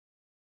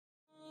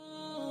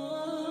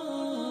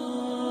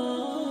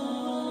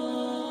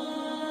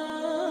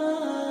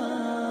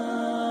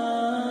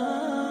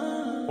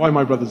Why,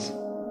 my brothers?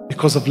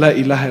 Because of La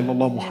ilaha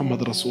illallah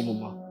Muhammad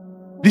Rasulullah.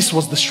 This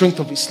was the strength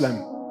of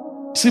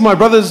Islam. See, my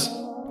brothers,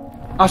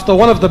 after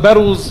one of the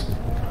battles,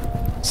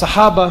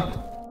 Sahaba,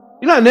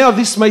 now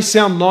this may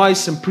sound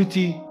nice and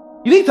pretty.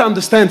 You need to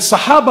understand,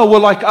 Sahaba were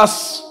like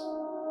us.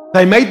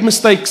 They made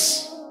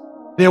mistakes.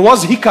 There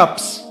was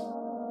hiccups,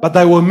 but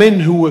they were men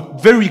who were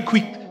very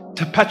quick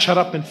to patch it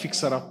up and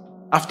fix it up.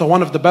 After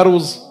one of the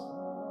battles,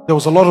 there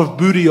was a lot of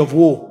booty of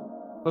war.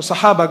 So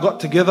Sahaba got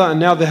together and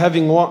now they're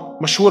having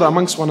what? Mashwara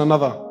amongst one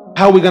another.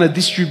 How are we going to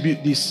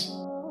distribute this?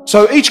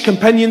 So each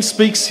companion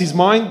speaks his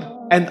mind,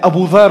 and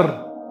Abu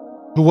Dharr,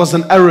 who was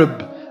an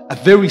Arab, a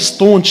very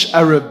staunch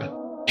Arab,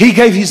 he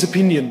gave his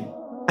opinion.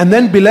 And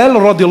then Bilal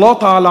radiallahu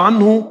ta'ala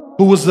anhu,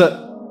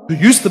 who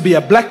used to be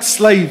a black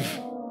slave,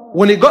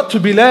 when it got to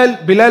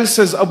Bilal, Bilal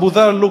says, Abu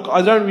Dharr, look,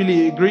 I don't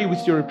really agree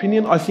with your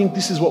opinion. I think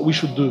this is what we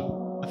should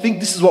do. I think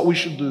this is what we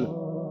should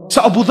do.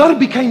 So Abu Dharr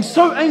became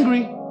so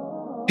angry.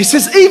 He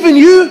says, even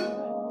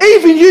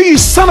you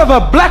son of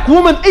a black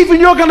woman, even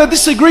you're going to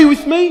disagree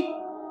with me?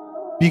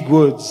 Big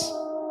words,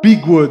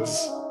 big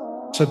words.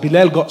 So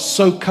Bilal got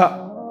so cut,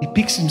 he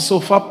picks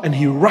himself up and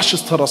he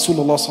rushes to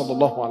Rasulullah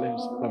sallallahu alayhi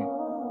wa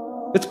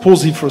sallam. Let's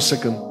pause here for a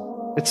second.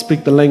 Let's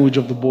speak the language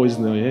of the boys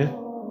now, yeah?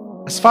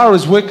 As far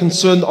as we're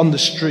concerned on the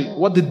street,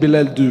 what did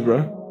Bilal do,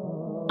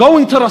 bro?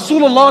 Going to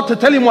Rasulullah to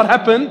tell him what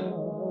happened,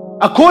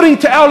 according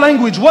to our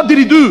language, what did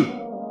he do?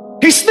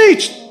 He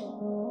snitched,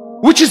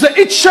 which is a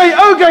itchay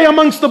ogay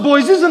amongst the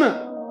boys, isn't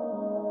it?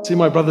 See,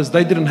 my brothers,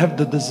 they didn't have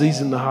the disease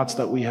in the hearts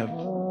that we have.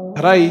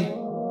 Today,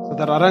 so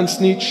that I don't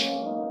snitch,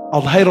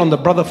 I'll hate on the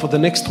brother for the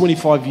next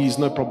 25 years,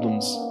 no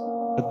problems.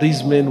 But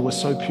these men were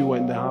so pure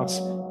in their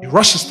hearts. He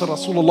rushes to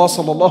Rasulullah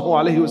sallallahu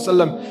alayhi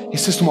wasallam. He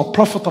says to my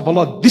Prophet of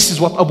Allah, this is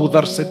what Abu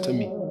Dharr said to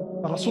me.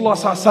 Rasulullah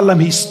sallallahu alayhi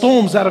wasallam, he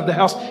storms out of the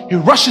house. He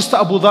rushes to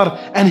Abu Dharr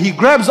and he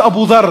grabs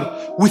Abu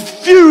Dharr with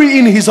fury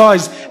in his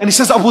eyes. And he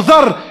says, Abu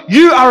Dharr,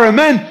 you are a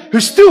man who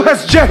still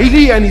has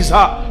jahiliyyah in his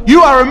heart.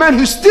 You are a man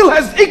who still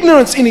has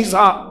ignorance in his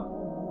heart.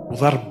 Abu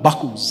Dharr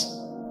buckles.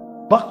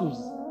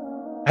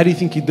 How do you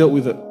think he dealt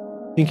with it?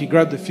 Think he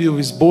grabbed a few of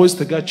his boys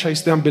to go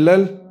chase down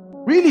Bilal?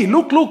 Really?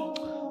 Look.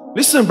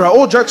 Listen, bro,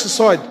 all jokes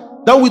aside.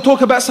 Don't we talk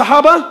about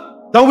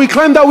Sahaba? Don't we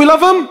claim that we love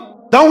them?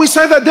 Don't we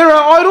say that they're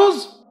our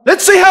idols?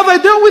 Let's see how they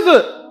dealt with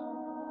it.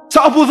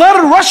 So Abu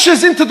Dharr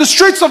rushes into the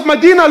streets of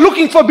Medina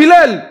looking for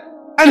Bilal.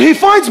 And he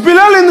finds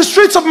Bilal in the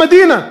streets of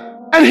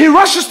Medina. And he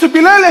rushes to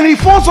Bilal and he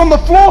falls on the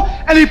floor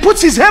and he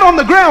puts his head on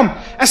the ground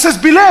and says,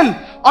 Bilal,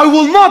 I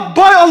will not,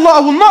 by Allah, I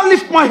will not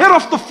lift my head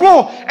off the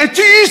floor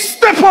until you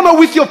step on it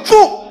with your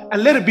foot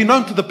and let it be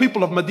known to the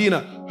people of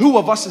Medina who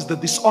of us is the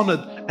dishonored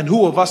and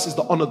who of us is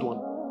the honored one.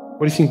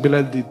 What do you think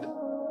Bilal did?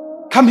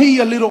 Come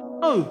here, you little...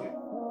 No.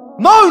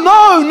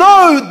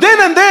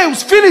 Then and there, it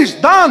was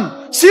finished,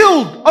 done,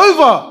 sealed,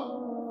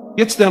 over.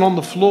 Gets down on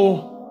the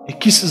floor. He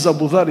kisses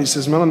Abu Dharr. He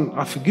says, man,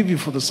 I forgive you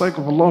for the sake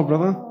of Allah,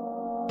 brother.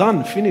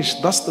 Done,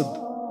 finished, dusted.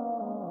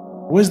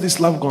 Where's this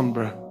love gone,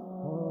 bro?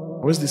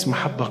 Where's this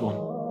mahabbah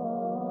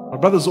gone? My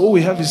brothers, all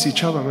we have is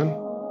each other, man.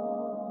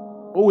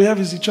 All we have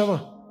is each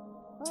other.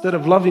 Instead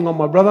of loving on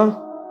my brother,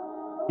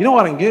 you know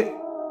what I don't get?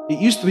 It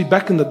used to be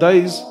back in the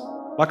days,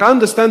 like I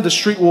understand the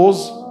street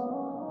wars,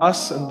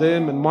 us and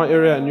them and my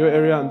area and your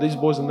area and these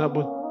boys and that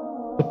boy.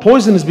 The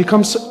poison has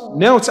become so,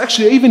 now it's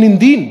actually even in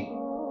deen.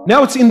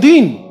 Now it's in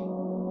deen.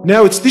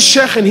 Now it's this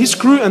sheikh and his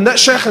crew and that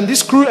sheikh and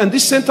this crew and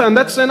this center and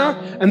that center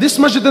and this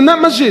masjid and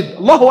that masjid.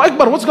 Allahu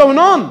Akbar, what's going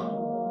on?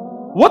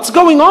 What's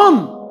going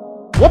on?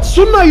 What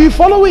sunnah are you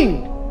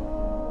following?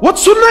 What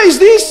sunnah is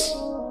this?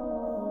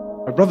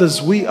 My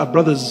brothers, we are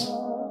brothers.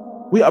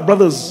 We are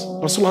brothers.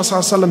 Rasulullah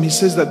sallallahu alaihi wasallam, he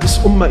says that this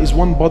ummah is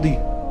one body.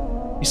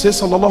 He says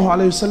sallallahu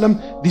alaihi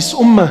wasallam, this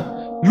ummah,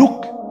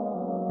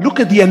 look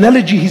at the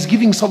analogy he's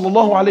giving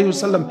sallallahu alaihi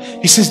wasallam.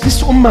 He says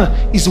this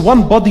ummah is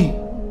one body.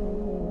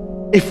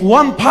 If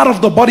one part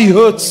of the body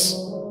hurts,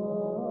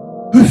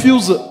 who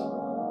feels it?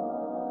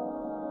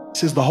 He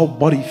says the whole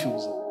body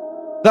feels it.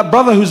 That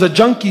brother who's a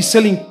junkie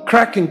selling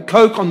crack and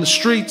coke on the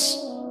streets,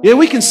 yeah,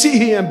 we can sit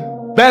here and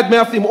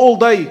badmouth him all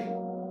day,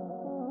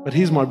 but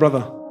he's my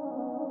brother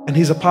and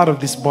he's a part of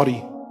this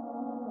body,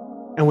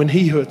 and when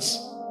he hurts,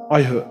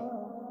 I hurt.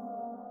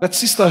 That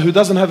sister who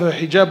doesn't have her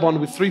hijab on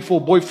with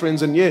 3-4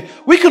 boyfriends, and yeah,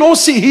 we can all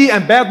sit here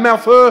and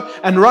badmouth her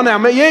and run our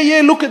mouth.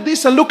 Yeah, look at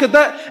this and look at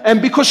that.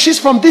 And because she's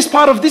from this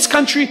part of this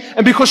country,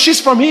 and because she's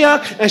from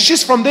here and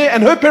she's from there,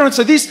 and her parents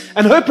are this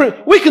and her parents,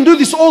 we can do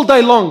this all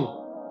day long.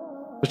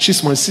 But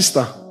she's my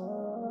sister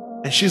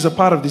and she's a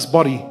part of this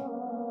body.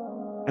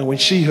 And when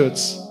she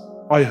hurts,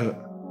 I hurt.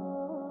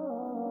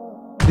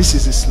 This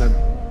is Islam.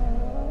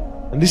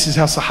 And this is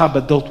how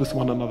Sahaba dealt with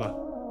one another.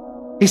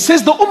 He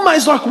says the ummah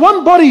is like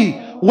one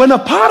body. When a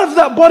part of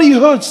that body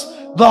hurts,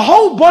 the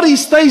whole body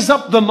stays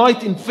up the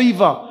night in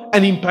fever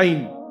and in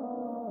pain.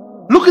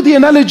 Look at the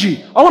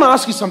analogy. I want to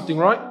ask you something,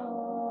 right?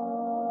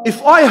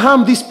 If I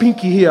harm this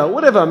pinky here,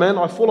 whatever, man,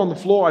 I fall on the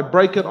floor, I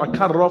break it, I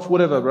cut it off,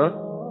 whatever,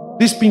 bro.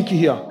 This pinky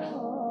here.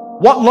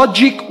 What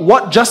logic,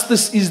 what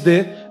justice is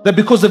there that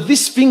because of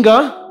this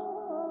finger,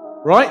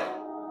 right,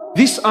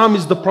 this arm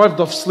is deprived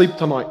of sleep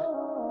tonight?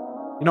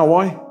 You know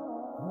why?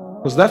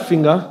 Because that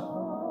finger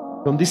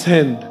is on this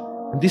hand,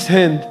 and this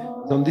hand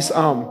is on this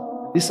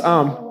arm. This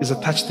arm is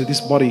attached to this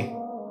body,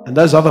 and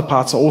those other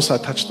parts are also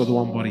attached to the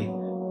one body.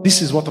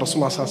 This is what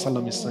Rasulullah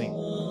ﷺ is saying.